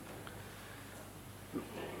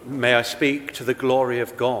May I speak to the glory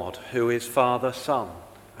of God, who is Father, Son,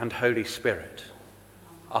 and Holy Spirit.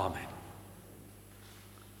 Amen.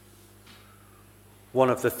 One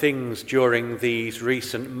of the things during these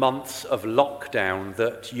recent months of lockdown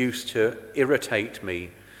that used to irritate me,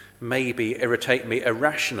 maybe irritate me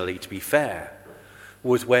irrationally to be fair,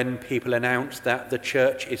 was when people announced that the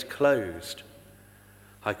church is closed.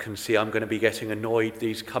 I can see I'm going to be getting annoyed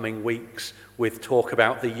these coming weeks with talk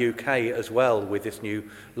about the UK as well, with this new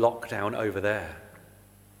lockdown over there.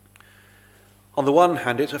 On the one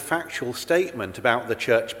hand, it's a factual statement about the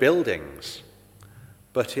church buildings,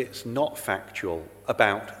 but it's not factual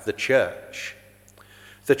about the church.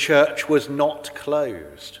 The church was not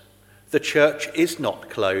closed. The church is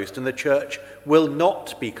not closed, and the church will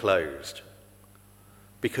not be closed,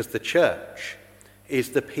 because the church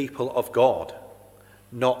is the people of God,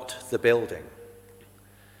 not the building.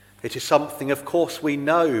 It is something, of course, we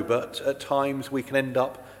know, but at times we can end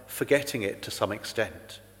up forgetting it to some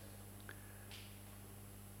extent.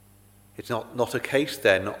 It's not a case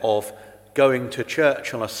then of going to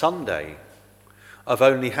church on a Sunday, of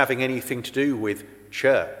only having anything to do with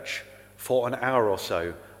church for an hour or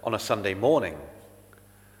so on a Sunday morning,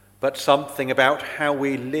 but something about how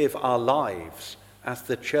we live our lives as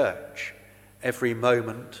the church every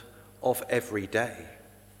moment of every day.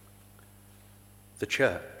 The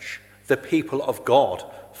church, the people of God,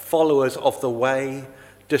 followers of the way,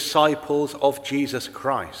 disciples of Jesus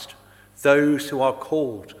Christ, those who are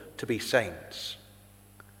called to be saints.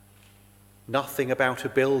 Nothing about a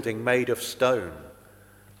building made of stone,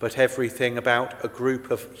 but everything about a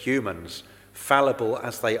group of humans, fallible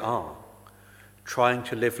as they are, trying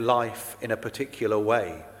to live life in a particular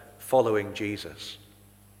way, following Jesus.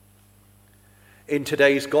 In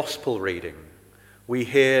today's gospel reading, we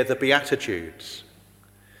hear the Beatitudes.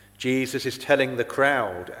 Jesus is telling the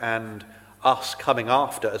crowd, and us coming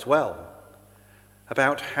after as well,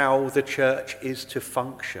 about how the church is to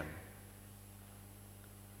function,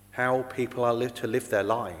 how people are to live their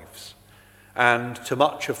lives. And to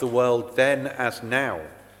much of the world then as now,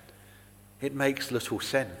 it makes little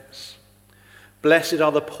sense. Blessed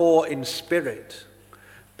are the poor in spirit.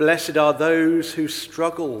 Blessed are those who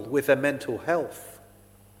struggle with their mental health.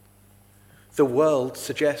 The world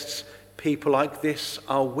suggests people like this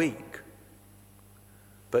are weak,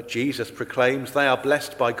 but Jesus proclaims they are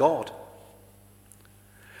blessed by God.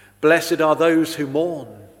 Blessed are those who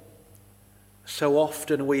mourn. So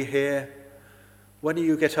often we hear, when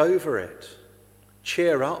you get over it,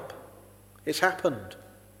 cheer up, it's happened.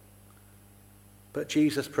 But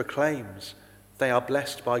Jesus proclaims they are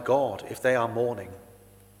blessed by God if they are mourning.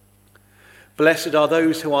 Blessed are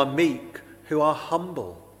those who are meek, who are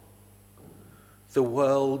humble. The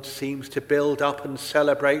world seems to build up and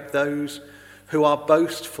celebrate those who are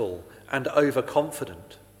boastful and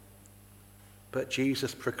overconfident. But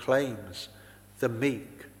Jesus proclaims the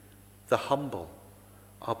meek, the humble,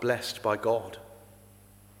 are blessed by God.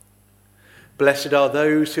 Blessed are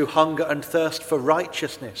those who hunger and thirst for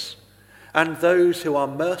righteousness, and those who are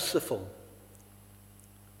merciful.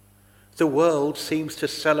 The world seems to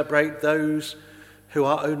celebrate those who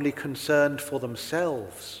are only concerned for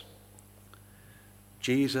themselves.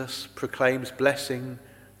 Jesus proclaims blessing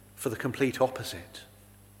for the complete opposite.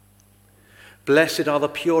 Blessed are the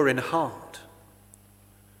pure in heart.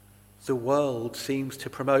 The world seems to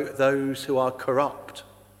promote those who are corrupt.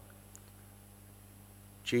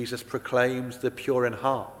 Jesus proclaims the pure in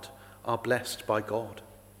heart are blessed by God.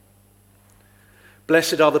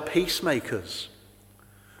 Blessed are the peacemakers.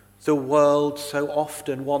 The world so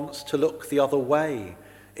often wants to look the other way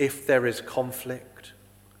if there is conflict.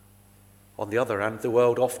 On the other hand, the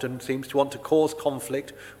world often seems to want to cause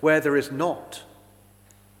conflict where there is not.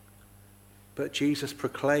 But Jesus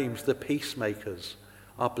proclaims the peacemakers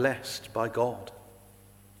are blessed by God.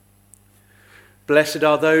 Blessed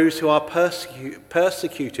are those who are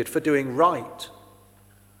persecuted for doing right.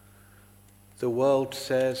 The world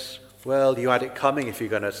says, well, you had it coming if you're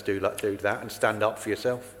going to do that and stand up for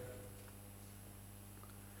yourself.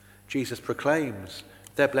 Jesus proclaims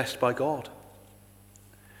they're blessed by God.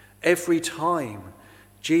 Every time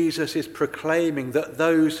Jesus is proclaiming that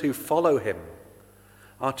those who follow him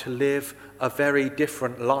are to live a very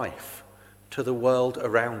different life to the world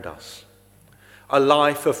around us. A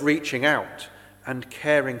life of reaching out and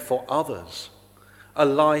caring for others. A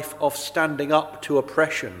life of standing up to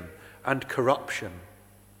oppression and corruption.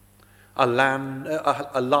 A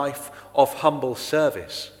life of humble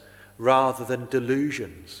service rather than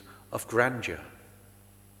delusions of grandeur.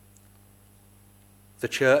 The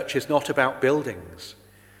church is not about buildings,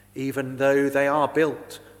 even though they are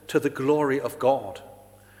built to the glory of God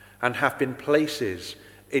and have been places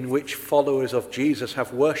in which followers of Jesus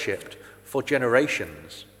have worshipped for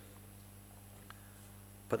generations.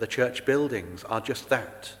 But the church buildings are just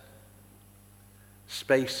that.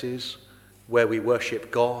 Spaces where we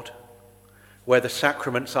worship God, where the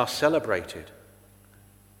sacraments are celebrated.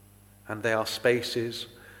 And they are spaces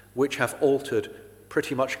which have altered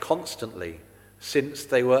pretty much constantly since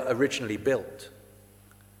they were originally built.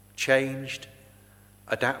 Changed,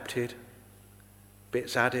 adapted,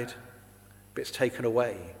 bits added, bits taken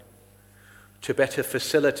away, to better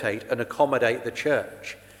facilitate and accommodate the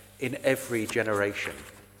church in every generation.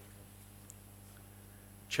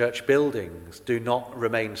 Church buildings do not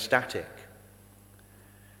remain static.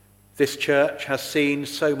 This church has seen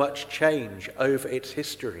so much change over its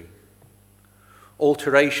history.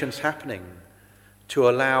 Alterations happening to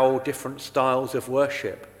allow different styles of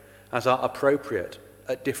worship as are appropriate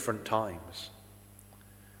at different times.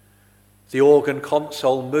 The organ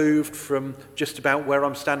console moved from just about where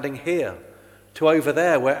I'm standing here to over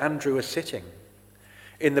there where Andrew is sitting.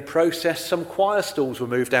 In the process, some choir stalls were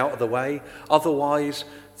moved out of the way. Otherwise,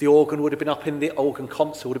 the organ would have been up in the organ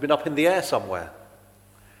console would have been up in the air somewhere.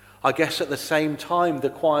 I guess at the same time, the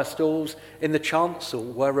choir stalls in the chancel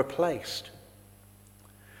were replaced.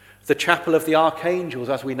 The Chapel of the Archangels,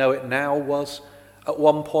 as we know it now, was at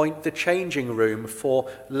one point the changing room for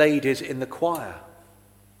ladies in the choir.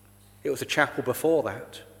 It was a chapel before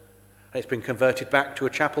that, and it's been converted back to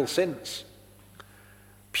a chapel since.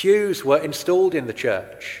 Pews were installed in the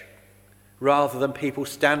church, rather than people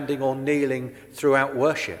standing or kneeling throughout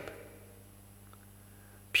worship.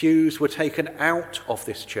 Pews were taken out of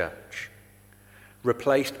this church,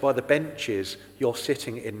 replaced by the benches you're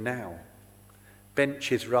sitting in now.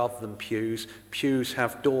 Benches rather than pews. Pews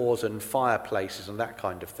have doors and fireplaces and that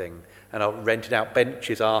kind of thing. And our rented out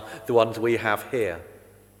benches are the ones we have here.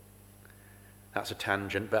 That's a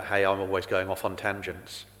tangent, but hey, I'm always going off on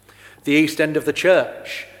tangents. The east end of the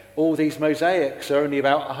church, all these mosaics are only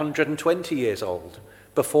about 120 years old.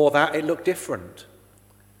 Before that, it looked different.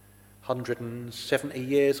 170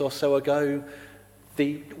 years or so ago,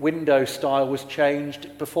 the window style was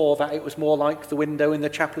changed. Before that, it was more like the window in the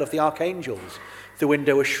Chapel of the Archangels. The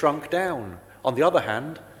window was shrunk down. On the other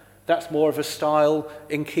hand, that's more of a style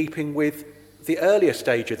in keeping with the earlier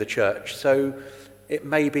stage of the church. So it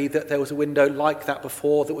may be that there was a window like that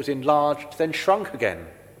before that was enlarged, then shrunk again.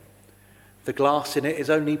 The glass in it is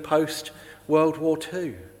only post-World War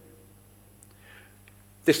II.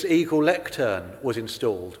 This eagle lectern was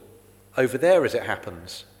installed over there as it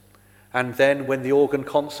happens. And then when the organ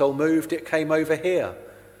console moved, it came over here,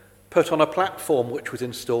 put on a platform which was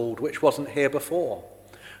installed, which wasn't here before.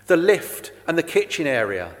 The lift and the kitchen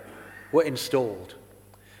area were installed.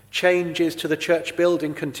 Changes to the church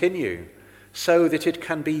building continue so that it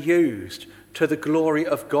can be used to the glory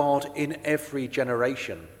of God in every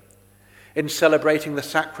generation. In celebrating the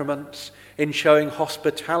sacraments, in showing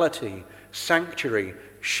hospitality, sanctuary,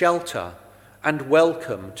 shelter, and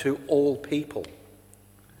welcome to all people.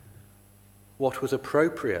 What was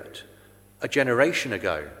appropriate a generation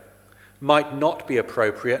ago might not be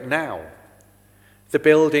appropriate now. The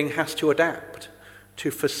building has to adapt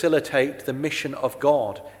to facilitate the mission of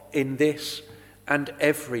God in this and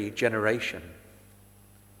every generation.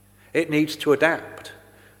 It needs to adapt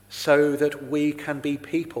so that we can be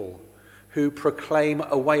people who proclaim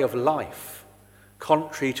a way of life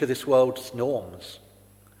contrary to this world's norms,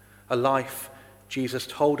 a life Jesus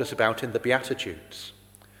told us about in the Beatitudes,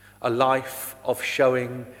 a life of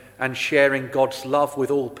showing and sharing God's love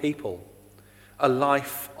with all people, a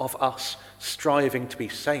life of us striving to be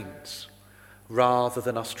saints, rather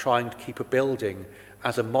than us trying to keep a building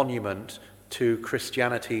as a monument to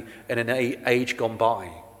Christianity in an age gone by.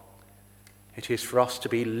 It is for us to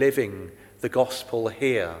be living the gospel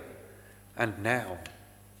here and now,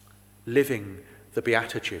 living the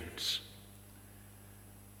Beatitudes.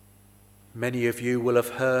 Many of you will have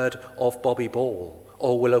heard of Bobby Ball,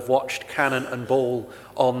 or will have watched Cannon and Ball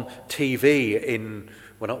on TV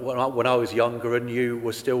when I was younger and you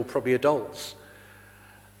were still probably adults.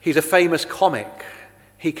 He's a famous comic.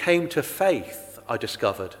 He came to faith, I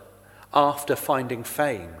discovered, after finding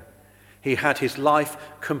fame. He had his life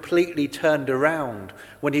completely turned around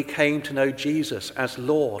when he came to know Jesus as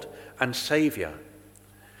Lord and Saviour.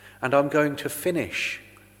 And I'm going to finish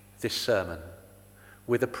this sermon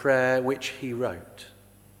with a prayer which he wrote.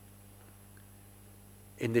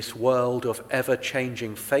 In this world of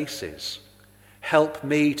ever-changing faces, help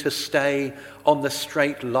me to stay on the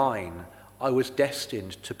straight line I was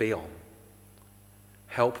destined to be on.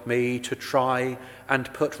 Help me to try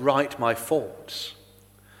and put right my faults,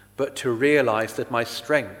 but to realize that my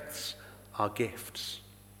strengths are gifts.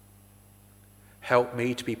 Help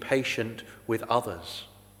me to be patient with others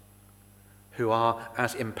who are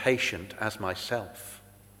as impatient as myself.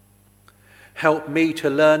 Help me to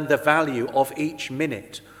learn the value of each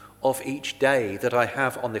minute of each day that I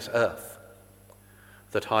have on this earth,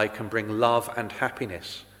 that I can bring love and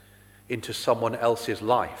happiness into someone else's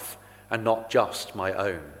life and not just my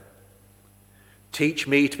own. Teach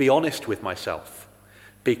me to be honest with myself,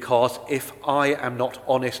 because if I am not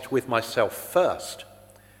honest with myself first,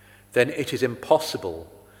 then it is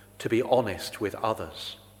impossible to be honest with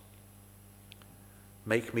others.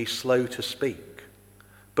 Make me slow to speak,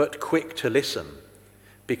 but quick to listen,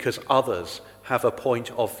 because others have a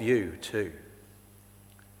point of view too.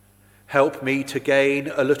 Help me to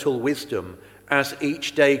gain a little wisdom as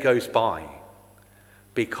each day goes by,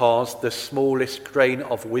 because the smallest grain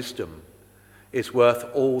of wisdom is worth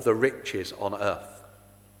all the riches on earth.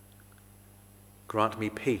 Grant me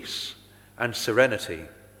peace and serenity,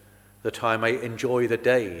 that I may enjoy the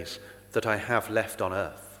days that I have left on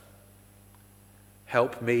earth.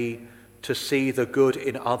 Help me to see the good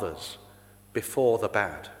in others before the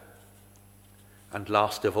bad. And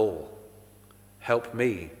last of all, help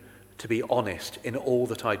me to be honest in all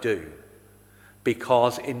that I do,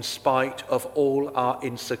 because in spite of all our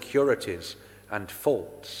insecurities and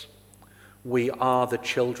faults, we are the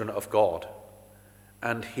children of God,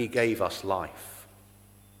 and he gave us life.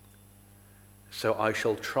 So I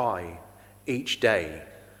shall try each day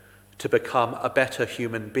to become a better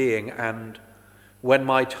human being, and when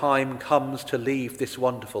my time comes to leave this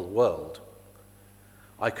wonderful world,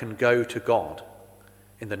 I can go to God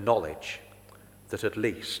in the knowledge that at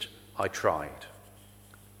least I tried.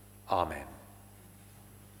 Amen.